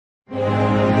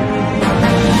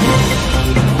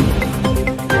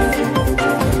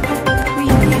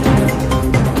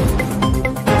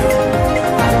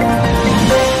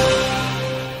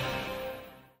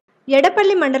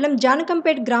ఎడపల్లి మండలం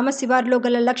జానకంపేట్ గ్రామ శివారులో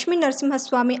గల లక్ష్మీ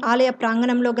నరసింహస్వామి ఆలయ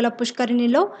ప్రాంగణంలో గల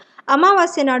పుష్కరిణిలో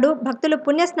అమావాస్య నాడు భక్తులు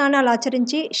పుణ్యస్నానాలు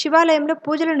ఆచరించి శివాలయంలో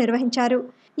పూజలు నిర్వహించారు.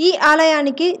 ఈ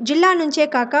ఆలయానికి జిల్లా నుంచే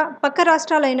కాక పక్క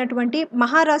రాష్ట్రాలైనటువంటి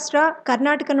మహారాష్ట్ర,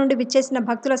 కర్ణాటక నుండి విచ్చేసిన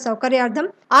భక్తుల సౌకర్యార్థం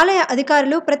ఆలయ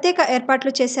అధికారులు ప్రత్యేక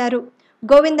ఏర్పాట్లు చేశారు.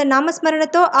 గోవింద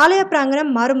నామస్మరణతో ఆలయ ప్రాంగణం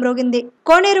మారుమ్రోగింది.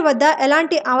 కోనేరు వద్ద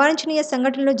ఎలాంటి అవాంఛనీయ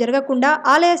సంఘటనలు జరగకుండా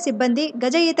ఆలయ సిబ్బంది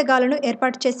గజఈతగాలను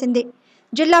ఏర్పాటు చేసింది.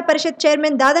 జిల్లా పరిషత్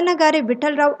చైర్మన్ దాదన్న గారి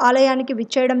విఠలరావు ఆలయానికి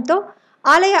విచ్చేయడంతో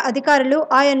ఆలయ అధికారులు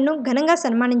ఆయనను ఘనంగా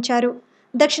సన్మానించారు.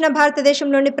 దక్షిణ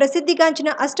భారతదేశంలోని ప్రసిద్ధిగాంచిన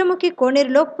అష్టముఖి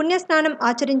కోనేరులో పుణ్యస్నానం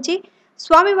ఆచరించి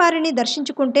స్వామివారిని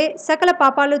దర్శించుకుంటే సకల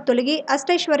పాపాలు తొలగి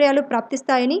అష్టైశ్వర్యాలు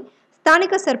ప్రాప్తిస్తాయని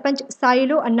స్థానిక సర్పంచ్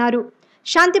సాయిలు అన్నారు.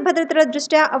 శాంతి భద్రతల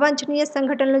దృష్ట్యా అవాంఛనీయ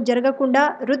సంఘటనలు జరగకుండా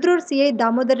రుద్రూర్ సిఐ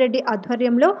దామోదర్ రెడ్డి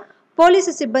ఆధ్వర్యంలో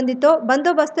పోలీసు సిబ్బందితో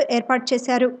బందోబస్తు ఏర్పాటు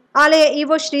చేశారు. ఆలయ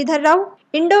ఈవో శ్రీధర్రావు,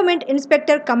 ఎండోమెంట్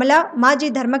ఇన్స్పెక్టర్ కమల, మాజీ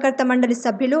ధర్మకర్త మండలి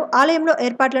సభ్యులు ఆలయంలో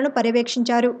ఏర్పాట్లను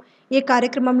పర్యవేక్షించారు. ఈ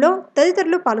కార్యక్రమంలో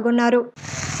తదితరులు పాల్గొన్నారు.